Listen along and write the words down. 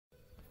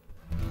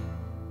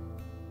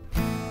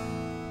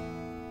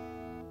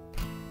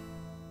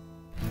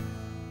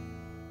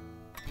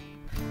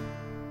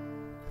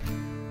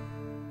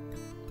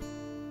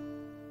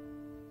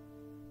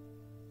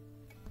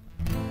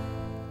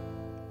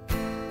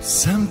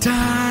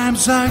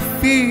Sometimes I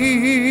feel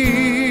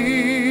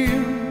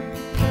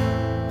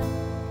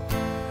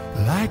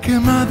like a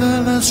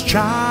motherless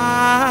child.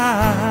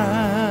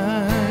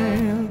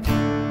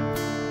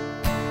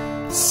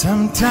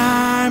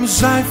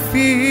 Sometimes I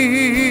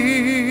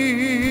feel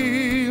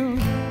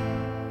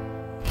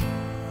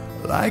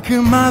like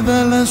a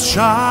motherless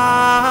child.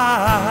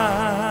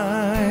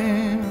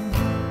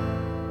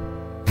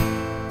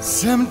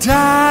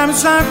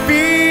 Sometimes I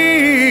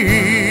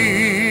feel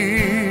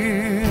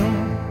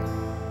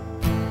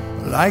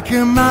like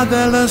a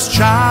motherless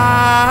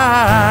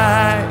child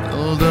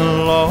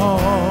alone.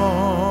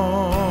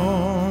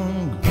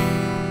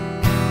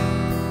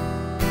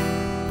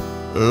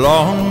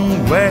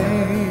 Long way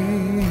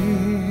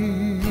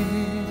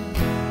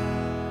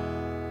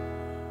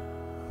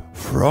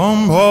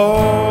from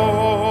home.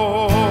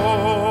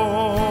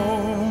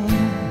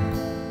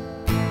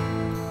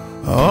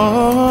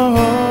 Oh,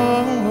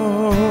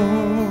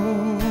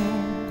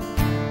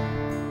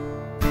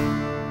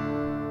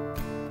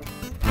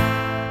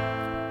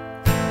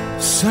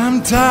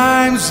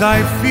 sometimes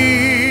I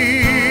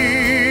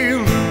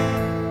feel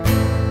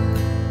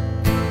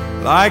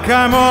like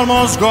I'm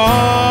almost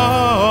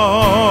gone.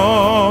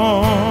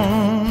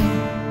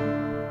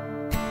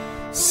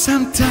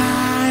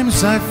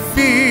 Sometimes I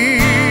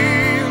feel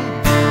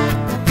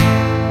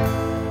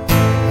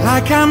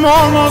like I'm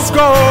almost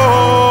gone.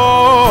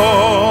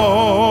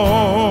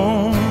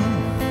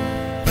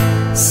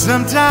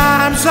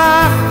 Sometimes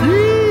I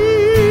feel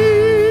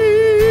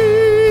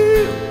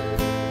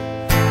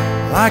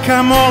like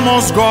I'm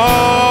almost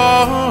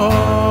gone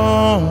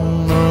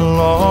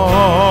alone.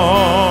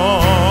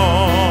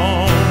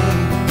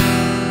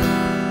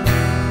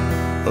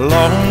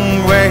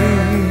 Long way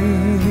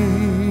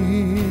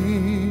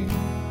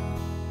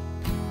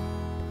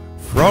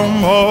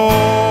from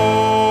home.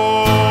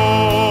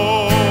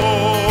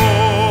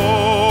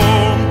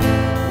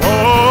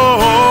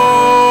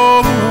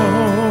 Oh,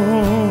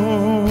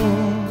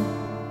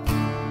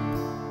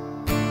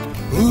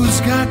 who's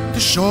got the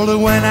shoulder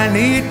when I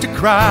need to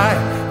cry?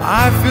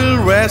 I feel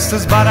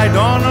restless, but I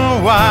don't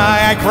know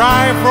why. I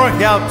cry for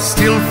help,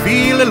 still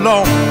feel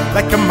alone,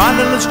 like a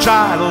motherless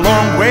child, a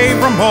long way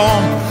from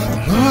home.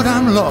 Lord,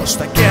 I'm lost,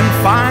 I can't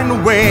find a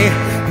way.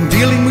 I'm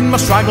dealing with my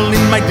struggle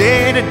in my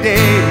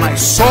day-to-day. My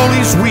soul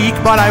is weak,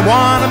 but I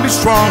wanna be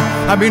strong.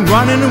 I've been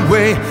running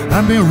away,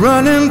 I've been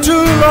running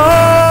too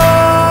long,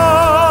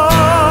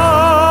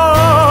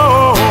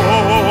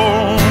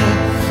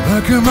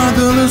 like a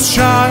motherless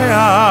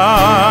child.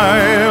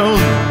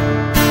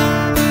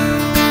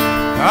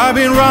 I've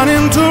been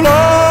running too long,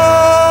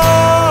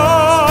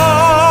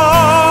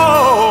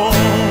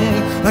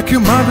 like a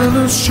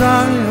motherless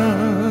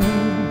child,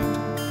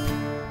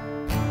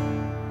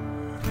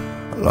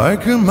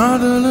 like a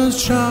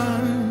motherless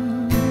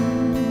child,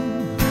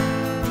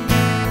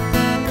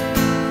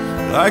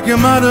 like a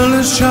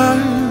motherless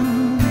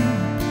child,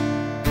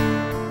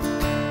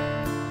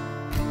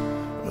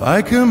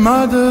 like a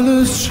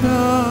motherless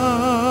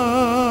child.